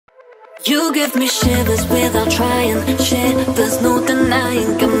You give me shivers without trying. Shit, there's no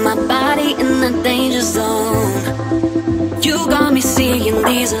denying. Got my body in the danger zone. You got me seeing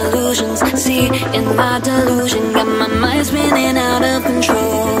these illusions, see in my delusion. Got my mind spinning out of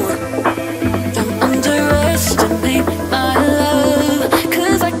control.